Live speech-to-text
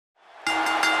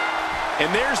And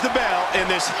there's the bell, and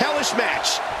this hellish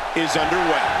match is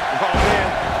underway. Oh, man,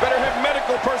 better have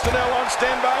medical personnel on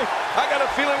standby. I got a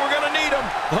feeling we're going to need them.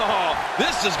 Oh,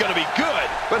 this is going to be good.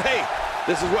 But, hey,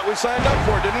 this is what we signed up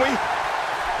for, didn't we?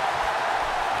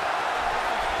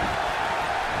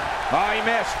 Oh, he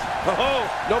missed. Oh,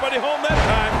 nobody home that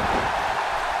time.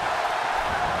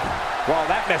 Well,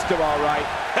 that missed him all right.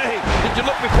 Hey, did you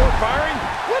look before firing?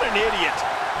 What an idiot.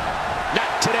 Not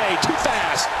today, too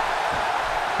fast.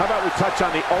 How about we touch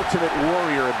on the Ultimate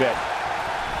Warrior a bit?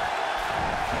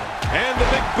 And the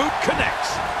big boot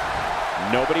connects.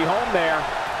 Nobody home there.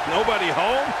 Nobody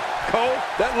home? Cole,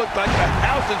 that looked like the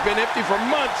house has been empty for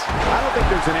months. I don't think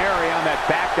there's an area on that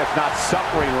back that's not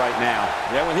suffering right now.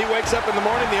 Yeah, when he wakes up in the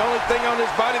morning, the only thing on his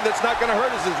body that's not going to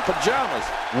hurt is his pajamas.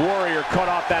 Warrior cut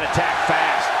off that attack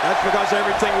fast. That's because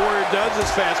everything Warrior does is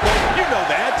fast, Cole. You know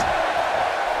that.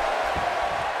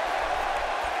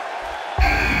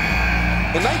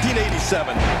 In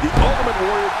 1987, the Ultimate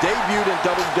Warrior debuted in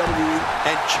WWE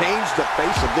and changed the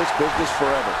face of this business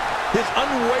forever. His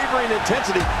unwavering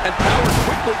intensity and power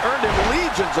quickly earned him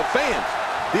legions of fans.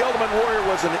 The Ultimate Warrior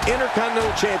was an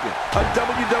Intercontinental Champion, a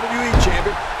WWE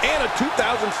Champion, and a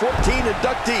 2014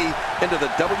 inductee into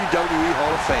the WWE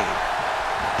Hall of Fame.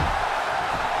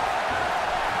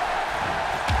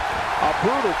 A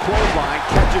brutal clothesline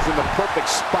catches in the perfect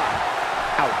spot.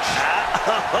 Ouch.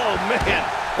 Oh, man.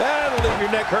 That'll leave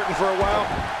your neck hurting for a while.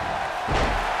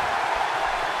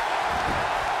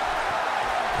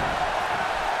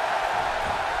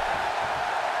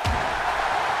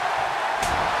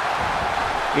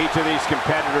 Each of these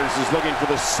competitors is looking for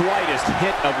the slightest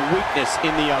hint of weakness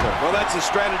in the other. Well, that's a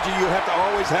strategy you have to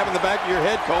always have in the back of your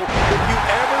head, Cole. If you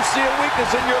ever see a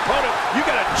weakness in your opponent, you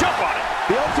got to jump on it.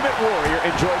 The Ultimate Warrior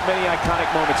enjoyed many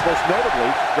iconic moments, most notably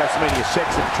WrestleMania 6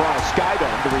 at the Toronto Skydome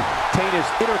to retain his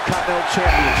Intercontinental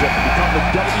Championship and become the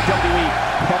WWE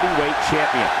Heavyweight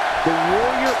Champion. The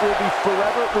Warrior will be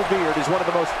forever revered as one of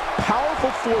the most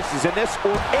powerful forces in this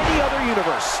or any other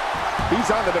universe. He's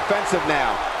on the defensive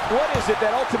now. What is it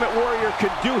that Ultimate Warrior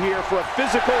can do here for a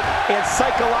physical and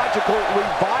psychological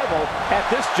revival at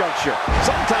this juncture?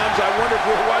 Sometimes I wonder if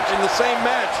we're watching the same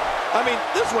match. I mean,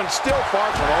 this one's still far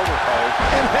from over, Cole.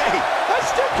 And hey, I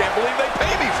still can't believe they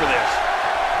pay me for this.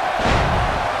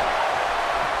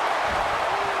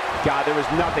 God, there was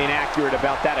nothing accurate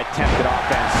about that attempted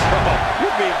offense. Oh,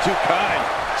 you're being too kind.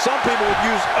 Some people would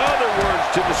use other words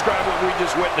to describe what we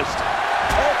just witnessed.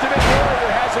 Ultimate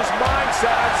Warrior has his mind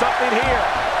set on something here.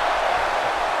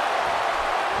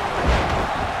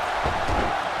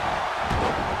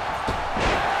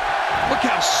 Look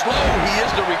how slow he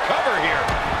is to recover here.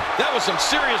 That was some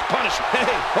serious punishment.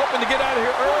 Hey, hoping to get out of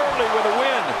here early with a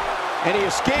win. And he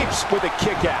escapes with a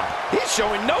kick out. He's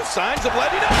showing no signs of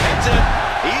letting up. That's it.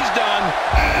 He's done.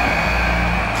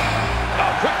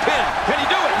 Oh, quick pin. Can he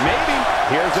do it? Maybe.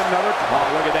 Here's another. Oh,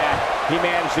 look at that. He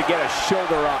managed to get a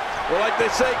shoulder up. Well, like they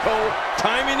say, Cole,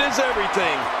 timing is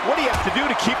everything. What do you have to do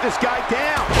to keep this guy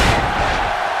down?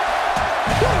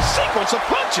 What a sequence of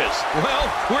punches. Well,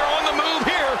 we're on the move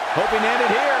here. Hoping to end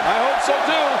it here. I hope so,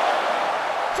 too.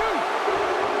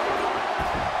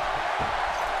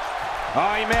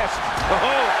 Oh, he missed.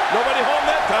 Oh, nobody home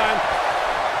that time.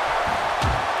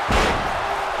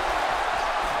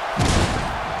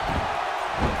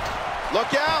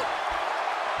 Look out.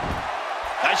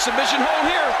 Nice submission hold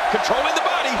here, controlling the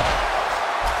body.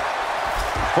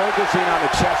 Focusing on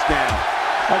the chest now.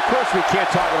 Of course, we can't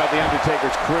talk about The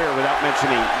Undertaker's career without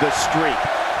mentioning the streak.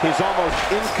 His almost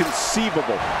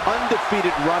inconceivable,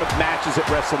 undefeated run of matches at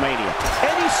WrestleMania.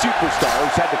 Any superstar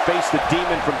who's had to face the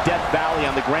demon from Death Valley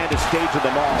on the grandest stage of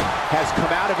them all has come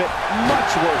out of it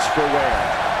much worse for wear.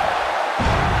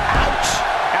 Ouch!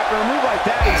 After a move like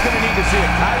that, he's going to need to see a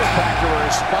chiropractor or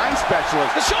a spine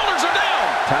specialist. The shoulders are down.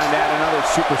 Time to add another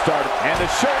superstar. And the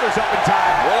shoulders up in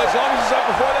time. Well, as long as it's up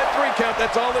before that 3 count,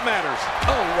 that's all that matters.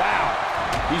 Oh, wow.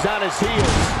 He's on his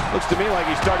heels. Looks to me like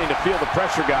he's starting to feel the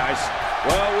pressure, guys.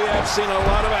 Well, we have seen a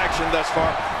lot of action thus far,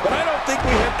 but I don't think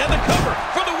we have. And the cover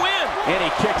for the win. And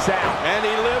he kicks out. And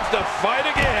he lives to fight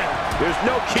again. There's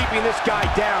no keeping this guy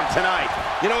down tonight.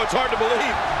 You know, it's hard to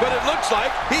believe, but it looks like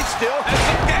he still has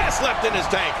some gas left in his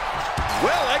tank.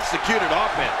 Well executed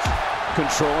offense.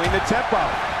 Controlling the tempo.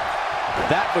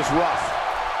 That was rough.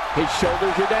 His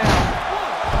shoulders are down.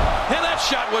 And that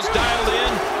shot was dialed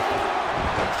in.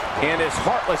 And his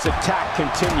heartless attack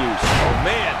continues. Oh,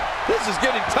 man, this is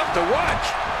getting tough to watch.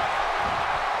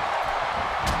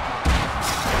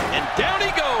 And down he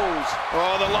goes.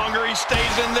 Oh, the longer he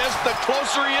stays in this, the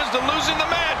closer he is to losing the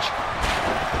match.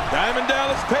 Diamond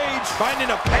Dallas Page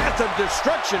finding a path of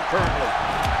destruction currently.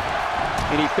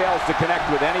 And he fails to connect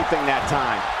with anything that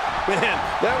time. Man,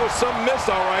 that was some miss,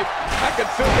 all right. I could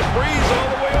feel the breeze all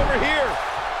the way over here.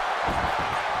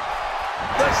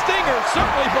 The Stinger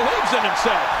certainly believes in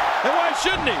himself. And why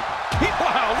shouldn't he?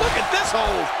 Wow, look at this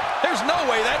hold. There's no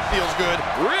way that feels good.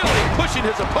 Really pushing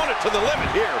his opponent to the limit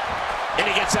here. And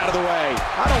he gets out of the way.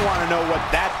 I don't want to know what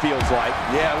that feels like.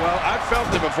 Yeah, well, I've felt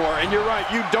it before, and you're right.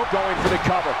 You don't Going for the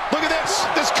cover. Look at this.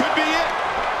 This could be it.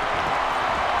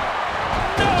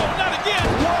 No, not again.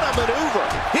 What a maneuver.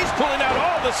 He's pulling out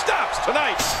all the stops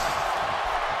tonight.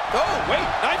 Oh, wait.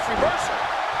 Nice reversal.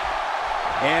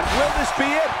 And will this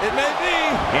be it? It may be.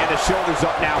 And the shoulder's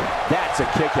up now. That's a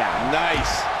kick out.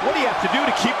 Nice. What do you have to do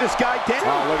to keep this guy down?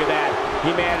 Oh, look at that.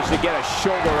 He managed to get a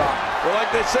shoulder up. Well,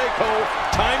 like they say, Cole,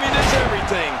 timing is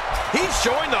everything. He's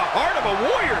showing the heart of a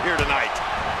warrior here tonight.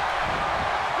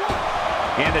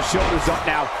 And the shoulder's up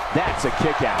now. That's a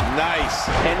kick out. Nice.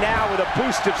 And now with a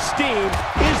boost of steam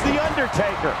is the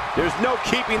Undertaker. There's no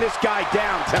keeping this guy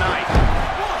down tonight.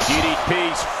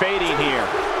 DDP's fading here.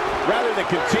 Rather than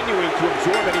continuing to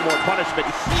absorb any more punishment,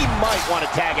 he might want to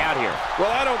tag out here.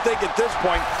 Well, I don't think at this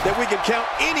point that we can count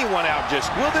anyone out just.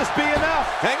 Will this be enough?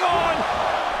 Hang on.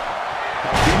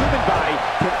 The human body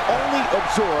can only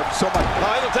absorb so much.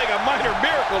 It'll take a minor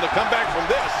miracle to come back from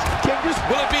this.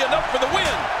 Will it be enough for the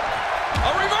win?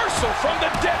 A reversal from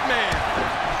the dead man.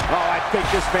 Oh, I think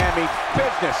this man means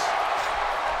business.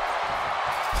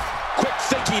 Quick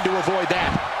thinking to avoid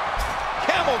that.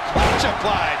 Camel clutch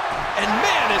applied. And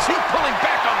man, is he pulling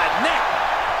back on the neck.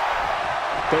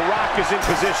 The Rock is in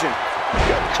position.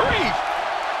 Good grief.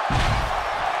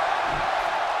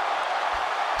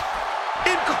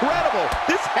 Incredible.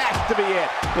 This has to be it.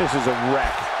 This is a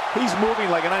wreck. He's moving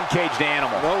like an uncaged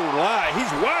animal. No lie. He's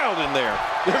wild in there.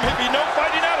 There may be no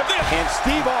fighting out of this. And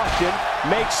Steve Austin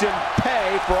makes him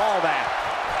pay for all that.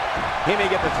 He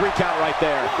may get the 3 count right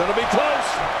there. Gonna be close.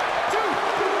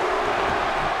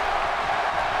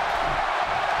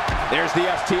 There's the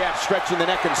FTF stretching the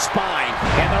neck and spine.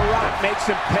 And The Rock makes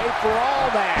him pay for all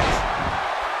that.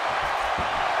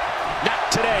 Not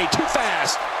today. Too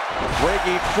fast.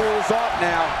 Breaking fools off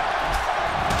now.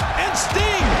 And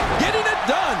Sting getting it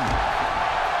done.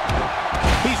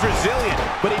 He's resilient,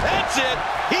 but That's it.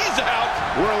 He's out.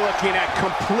 we're looking at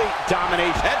complete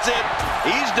domination. That's it.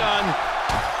 He's done.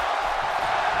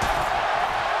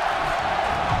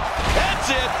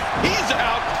 That's it. He's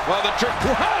out. Well, the trick.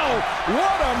 Wow!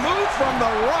 What a move from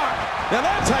The Rock. Now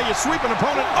that's how you sweep an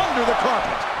opponent under the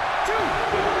carpet. 2,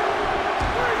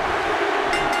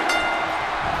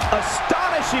 3.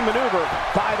 Astonishing maneuver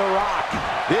by The Rock.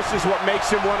 This is what makes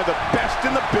him one of the best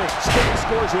in the business. Sting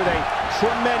scores with a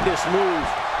tremendous move.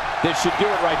 This should do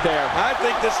it right there. I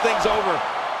think this thing's over.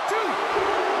 2, 3.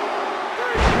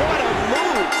 What a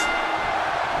move!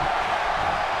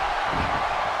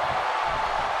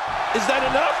 Is that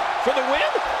enough for the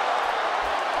win?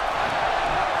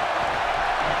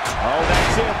 Oh,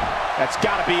 that's it. That's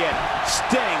got to be it.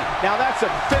 Sting. Now that's a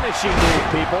finishing move,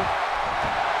 people.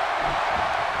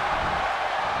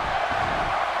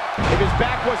 If his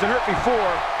back wasn't hurt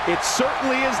before, it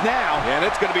certainly is now. And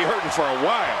it's going to be hurting for a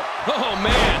while. Oh,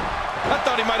 man. I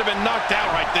thought he might have been knocked out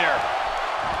right there.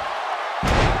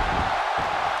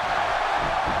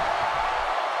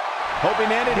 Hoping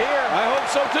to end it here. I hope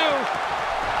so, too.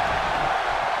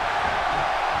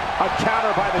 A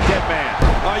counter by the dead man.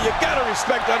 Oh, you got to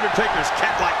respect Undertaker's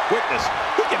cat-like quickness.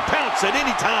 He can pounce at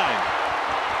any time.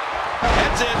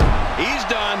 That's it. He's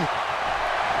done.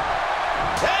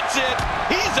 That's it.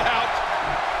 He's out.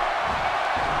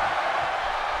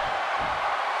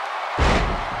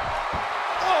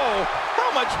 Oh, how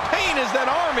much pain is that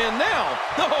arm in now?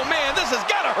 Oh, man, this has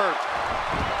got to hurt.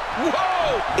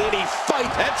 Whoa! And he fight.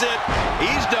 That's it.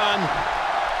 He's done.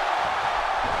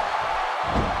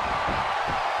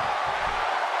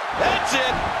 That's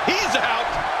it. He's out.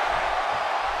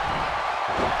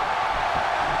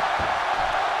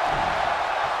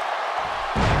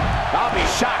 I'll be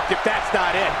shocked if that's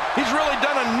not it. He's really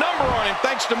done a number on him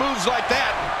thanks to moves like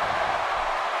that.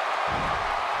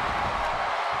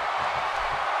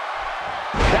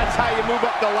 That's how you move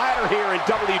up the ladder here in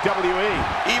WWE.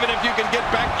 Even if you can get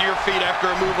back to your feet after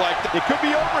a move like that. It could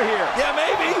be over here. Yeah,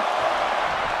 maybe.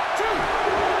 2.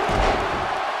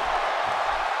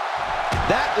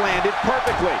 That landed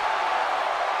perfectly.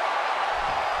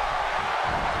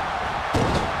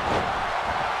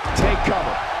 Take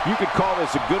cover. You could call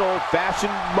this a good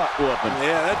old-fashioned butt whooping.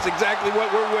 Yeah, that's exactly what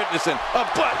we're witnessing. A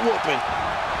butt whooping.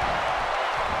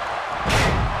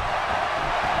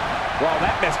 Well,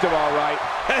 that messed him all right.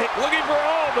 Hey, looking for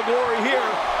all the glory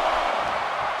here.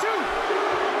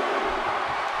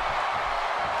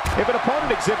 2. If an opponent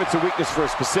exhibits a weakness for a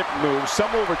specific move, some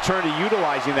will return to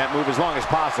utilizing that move as long as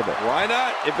possible. Why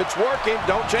not? If it's working,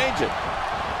 don't change it.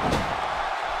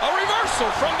 A reversal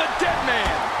from the dead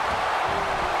man.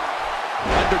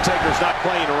 Undertaker's not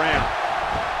playing around.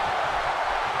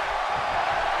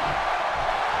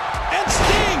 And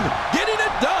Sting getting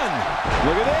it done.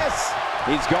 Look at this.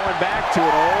 He's going back to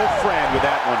an old friend with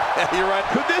that one. You're right.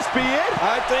 Could this be it?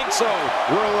 I think so.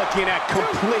 We're looking at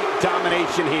complete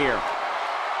domination here.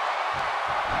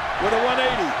 With a 180,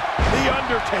 the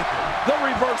Undertaker, the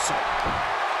reversal.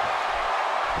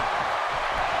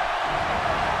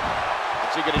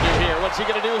 What's he going to do here? What's he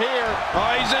going to do here?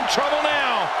 Oh, he's in trouble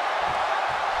now.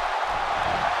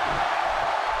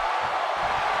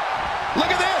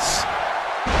 Look at this.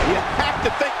 You have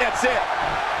to think that's it.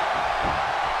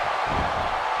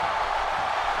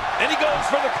 And he goes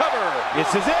for the cover.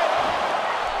 This is it.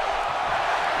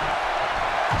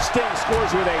 Sting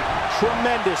scores with a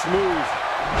tremendous move.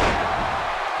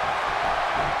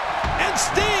 And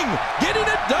Sting getting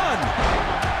it done.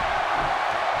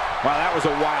 Wow, that was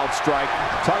a wild strike.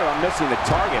 Talk about missing the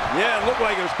target. Yeah, it looked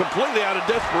like it was completely out of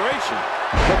desperation.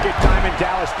 Look at Diamond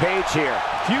Dallas Page here.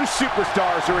 Few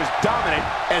superstars are as dominant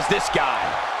as this guy.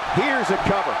 Here's a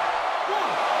cover. 1,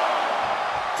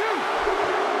 2,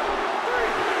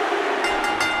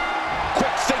 3.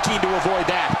 Quick thinking to avoid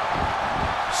that.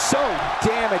 So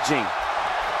damaging.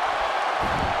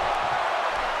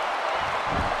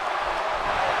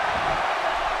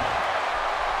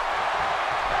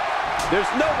 There's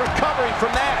no recovering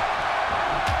from that.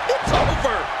 It's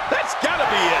over. That's got to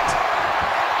be it.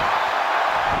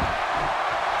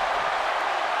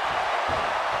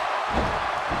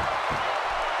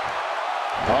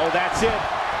 Oh, that's it.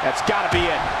 That's got to be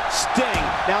it. Sting.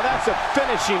 Now that's a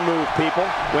finishing move, people.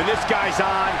 When this guy's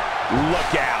on,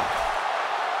 look out.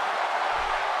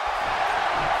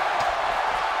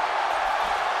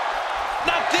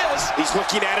 Not this. He's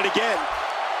looking at it again.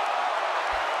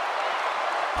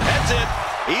 That's it.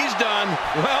 He's done.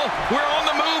 Well, we're on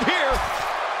the move here.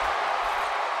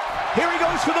 Here he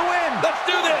goes for the win. Let's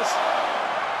do this.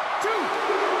 2, 3.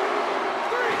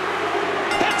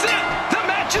 That's it. The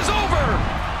match is over.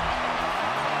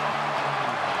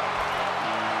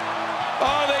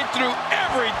 Oh, they threw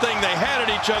everything they had at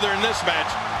each other in this match.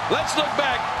 Let's look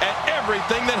back at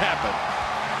everything that happened.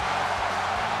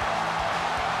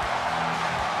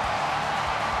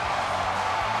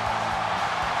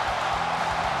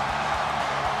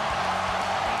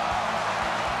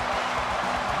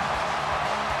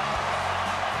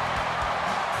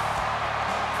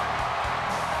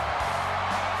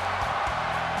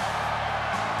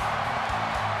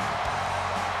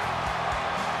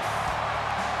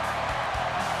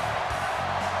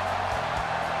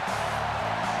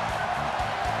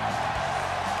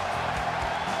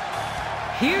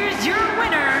 Here's your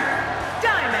winner,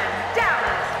 Diamond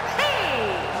Dallas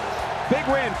Page. Big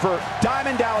win for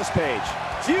Diamond Dallas Page.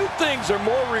 Few things are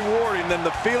more rewarding than the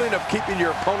feeling of keeping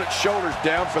your opponent's shoulders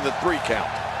down for the 3 count.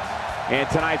 And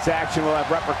tonight's action will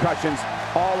have repercussions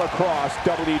all across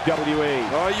WWE.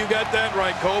 Oh, you got that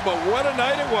right, Cole, but what a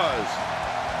night it was.